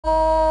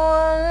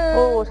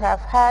who would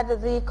have had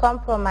the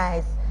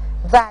compromise,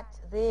 that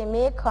they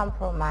may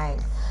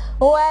compromise.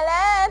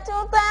 ولا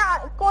تطع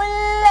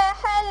كل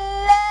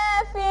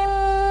حلاف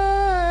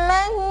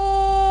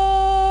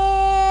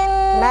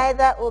مهين.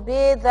 Neither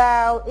obey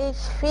thou each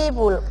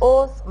feeble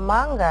oath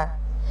monger,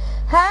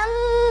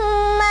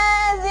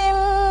 هماز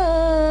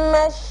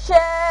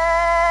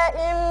مشاء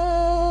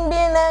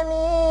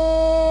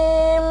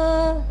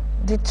بنميم.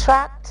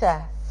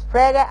 detractor,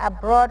 spreader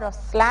abroad of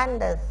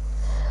slanders,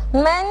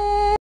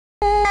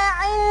 مناع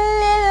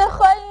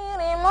للخير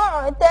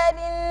معتد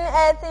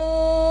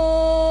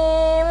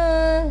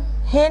أثيم.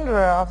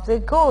 hinderer of the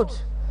good,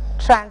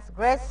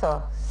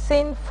 transgressor,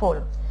 sinful,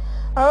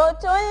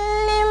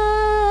 عتل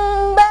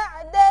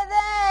بعد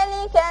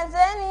ذلك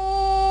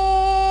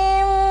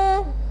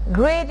زنيم.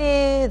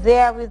 greedy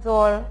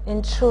therewithal,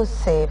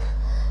 intrusive,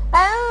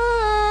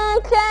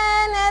 أن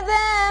كان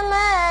ذا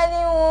مال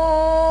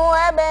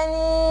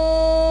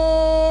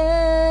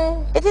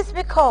وبنين. it is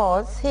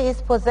because he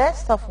is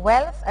possessed of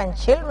wealth and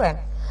children.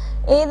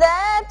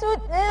 إذا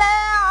تتلى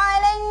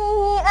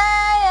عليه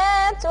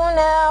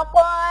آياتنا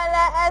قال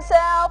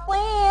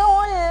أساطير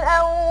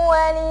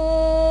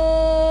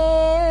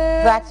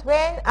الأولين. That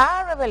when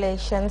our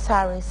revelations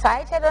are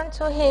recited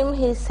unto him,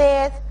 he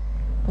saith,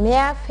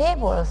 mere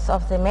fables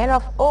of the men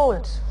of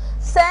old.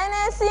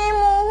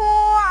 سنسمه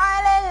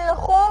على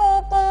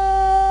الخرطوم.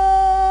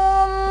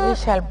 We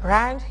shall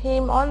brand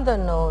him on the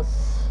nose.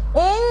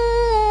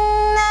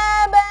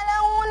 إنا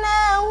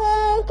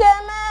بلوناهم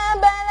كما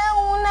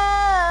بلونا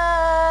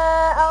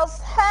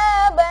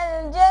أصحاب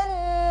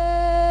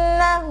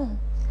الجنة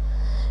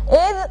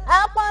إذ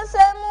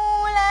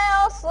أقسموا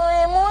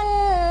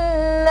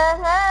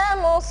ليصرمنها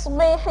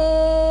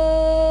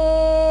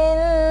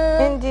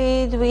مصبحين.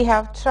 Indeed, we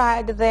have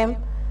tried them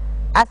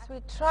as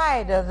we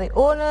tried the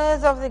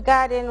owners of the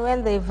garden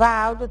when they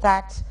vowed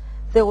that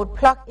they would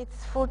pluck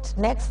its fruit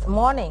next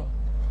morning,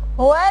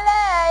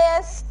 ولا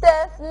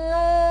يستثنون.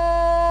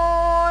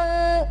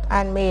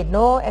 and made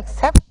no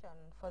exception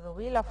for the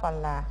will of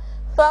Allah.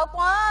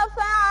 فطاف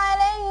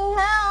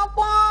عليها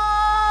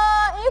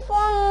طائف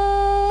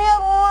من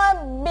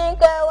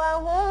ربك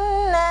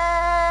وهم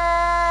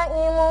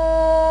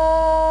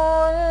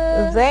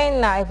نائمون.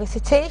 Then a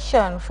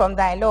visitation from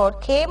thy Lord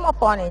came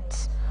upon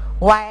it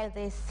while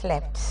they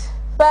slept,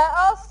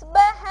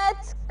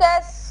 فأصبحت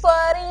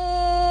كالصريم.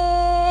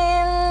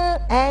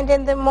 and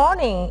in the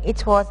morning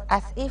it was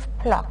as if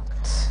plucked.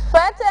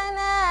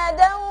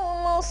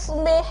 فتنادوا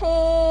مصبحين.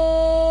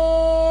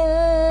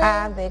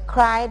 And they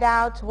cried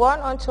out one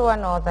unto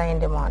another in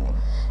the morning,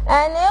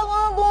 أن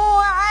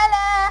اغضوا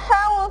على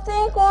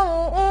حوثكم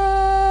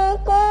إن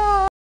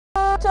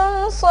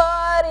كنتم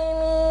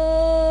صارمين.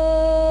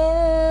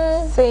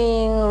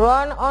 saying,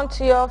 run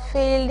unto your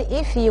field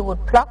if ye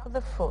would pluck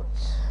the fruit.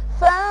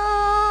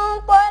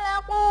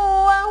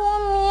 فانطلقوا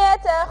وهم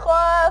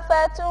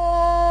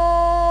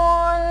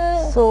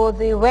يتخافتون. So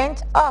they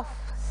went off,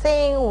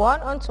 saying one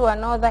unto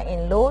another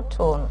in low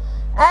tone,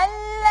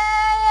 ألا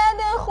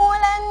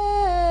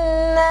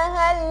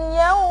يدخلنها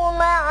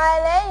اليوم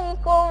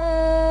عليكم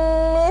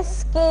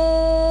مسكين.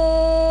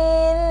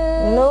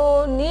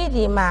 no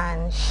needy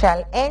man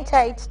shall enter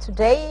it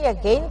today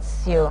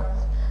against you.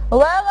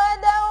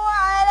 وغدوا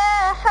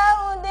على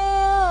حرد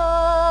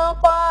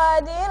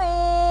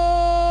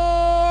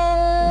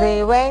قادرين.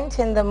 They went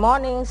in the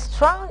morning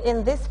strong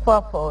in this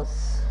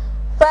purpose.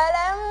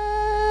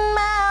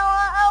 فلما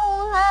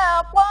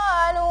رأوها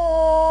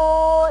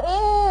قالوا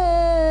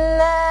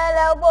إنا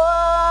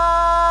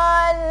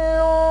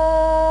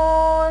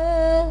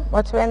لضالون.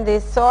 But when they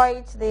saw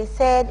it, they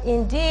said,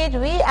 indeed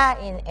we are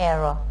in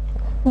error.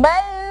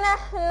 بل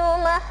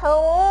نحن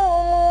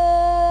محرومون.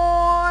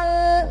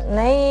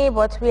 Nay,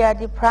 but we are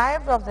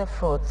deprived of the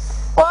fruits.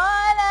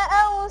 قال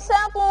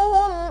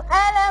أوسطهم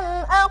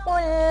ألم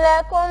أقل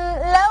لكم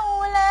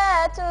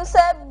لولا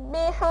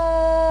تسبحون.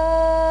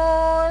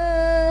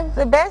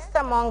 The best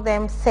among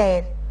them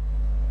said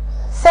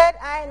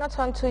I not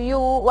unto you,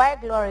 why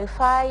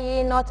glorify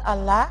ye not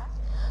Allah?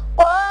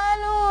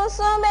 قالوا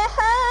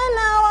سبحان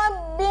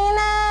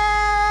ربنا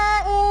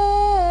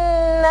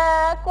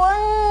إنا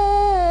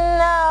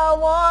كنا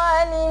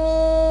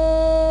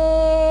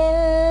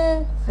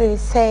ظالمين. They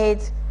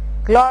said,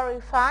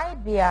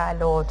 glorified be our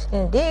Lord,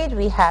 indeed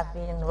we have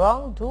been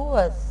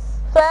wrongdoers.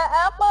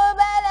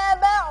 فأقبل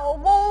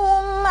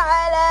بعضهم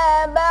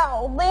على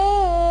بعض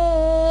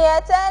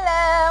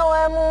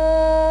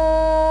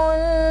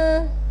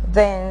يتلاومون.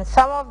 Then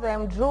some of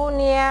them drew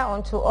near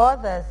unto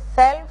others,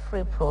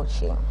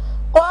 self-reproaching.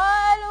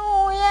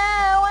 قالوا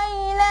يا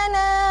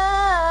ويلنا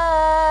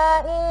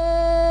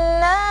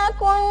إنا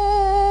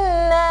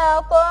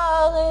كنا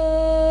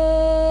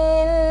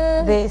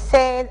طاغين. They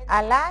said,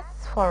 alas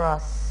for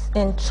us,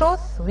 in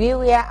truth we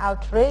were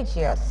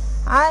outrageous.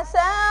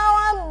 عسى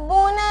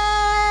ربنا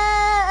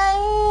أن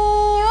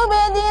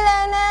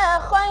يبدلنا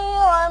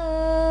خيرا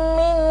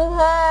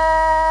منها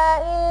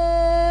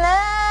إنا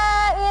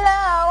إلى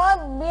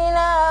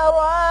ربنا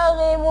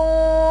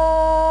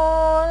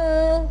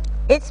راغبون.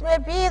 It may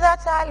be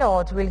that our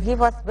Lord will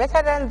give us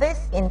better than this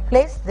in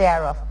place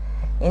thereof.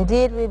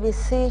 Indeed, we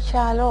beseech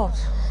our Lord.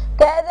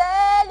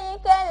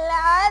 كذلك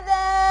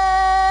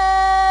العذاب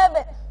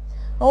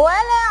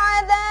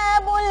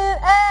ولعذاب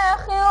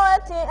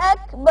الآخرة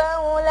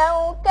أكبر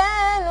لو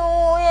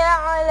كانوا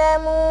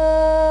يعلمون.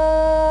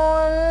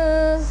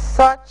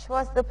 Such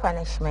was the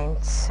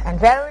punishment, and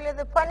verily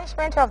the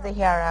punishment of the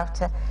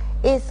hereafter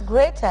is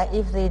greater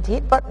if they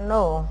did but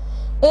know.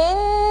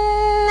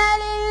 إن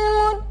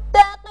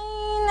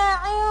للمتقين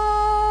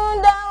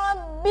عند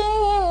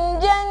ربهم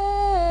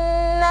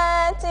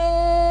جنات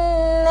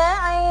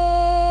النعيم.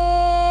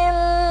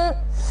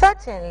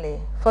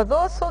 Certainly, for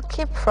those who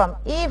keep from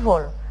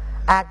evil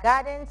are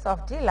gardens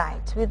of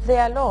delight with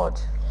their Lord.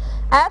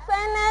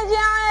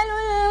 أفنجعل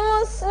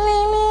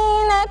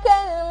المسلمين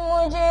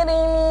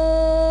كالمجرمين.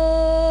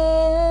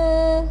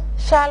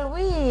 Shall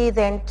we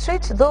then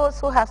treat those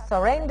who have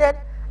surrendered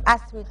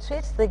as we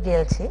treat the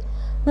guilty?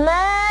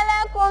 ما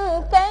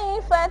لكم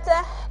كيف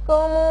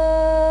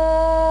تحكمون.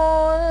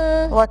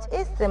 What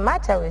is the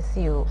matter with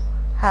you?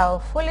 How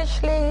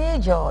foolishly ye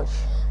judge.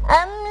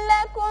 أم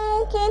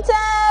لكم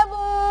كتاب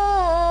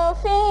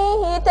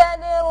فيه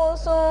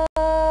تدرسون.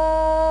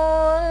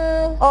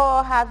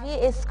 Or have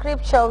ye a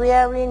scripture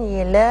wherein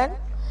ye learn?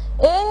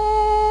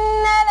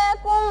 إن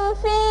لكم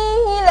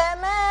فيه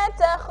لما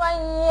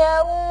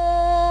تخيرون.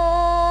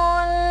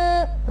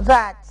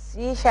 That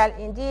ye shall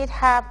indeed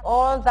have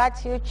all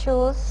that you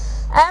choose.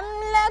 أم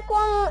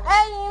لكم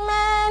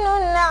أيمان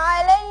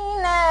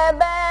علينا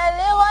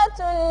بالغة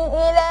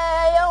إلى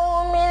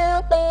يوم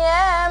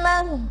القيامة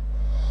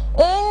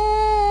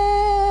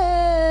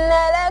إن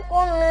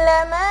لكم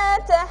لما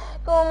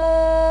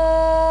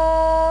تحكمون.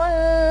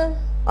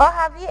 Or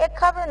have ye a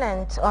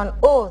covenant on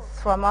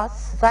oath from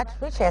us that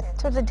reacheth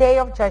to the day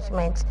of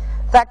judgment,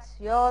 that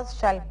yours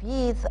shall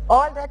be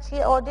all that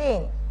ye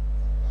ordain?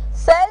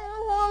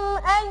 سلهم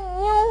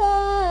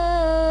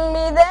أيهم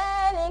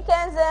بذلك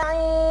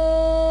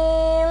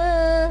زعيم.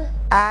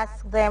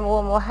 Ask them,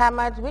 O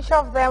Muhammad, which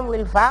of them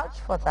will vouch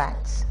for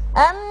that?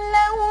 أم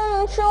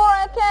لهم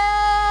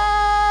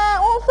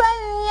شركاء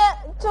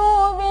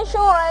فليأتوا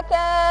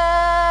بشركائهم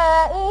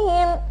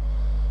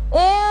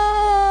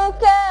إن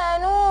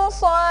كانوا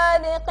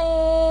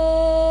صادقين.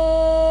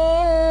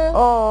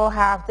 Or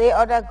have they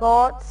other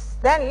gods?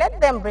 Then let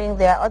them bring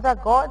their other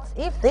gods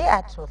if they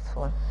are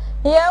truthful.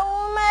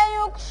 يوم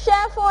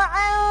يكشف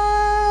عن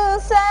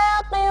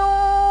ساق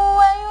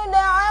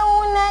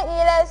ويدعون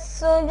إلى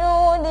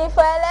السجود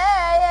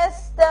فلا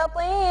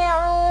يستطيعون.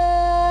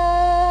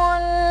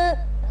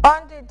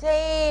 On the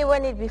day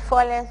when it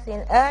befalleth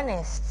in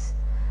earnest,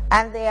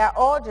 and they are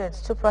ordered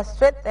to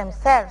prostrate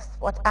themselves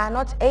but are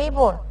not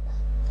able.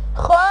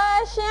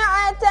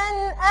 خاشعة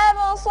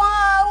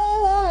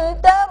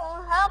أبصارهم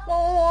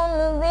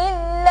ترهقهم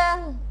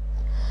ذلة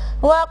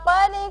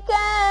وقد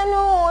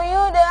كانوا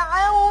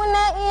يدعون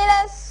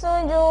إلى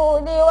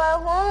السجود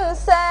وهم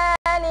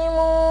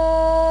سالمون.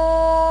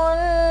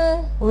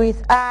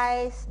 With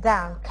eyes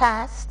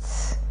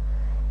downcast,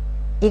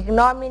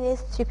 ignominy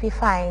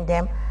stupefying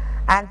them,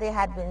 and they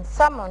had been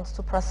summoned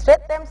to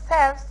prostrate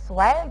themselves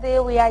while they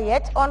were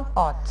yet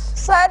unhurt.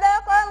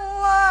 صدق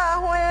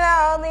الله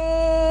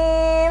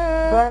العظيم.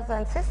 Brothers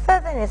and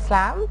sisters in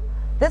Islam,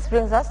 this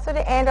brings us to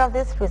the end of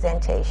this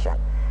presentation.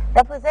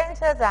 The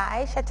presenters are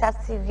Aisha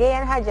Tafsirge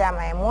and Hajja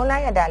Maimuna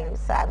Yadali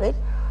Savage.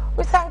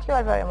 We thank you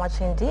all very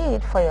much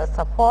indeed for your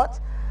support.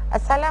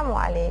 Assalamu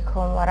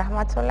alaikum wa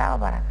rahmatullahi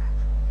wa barakatuh.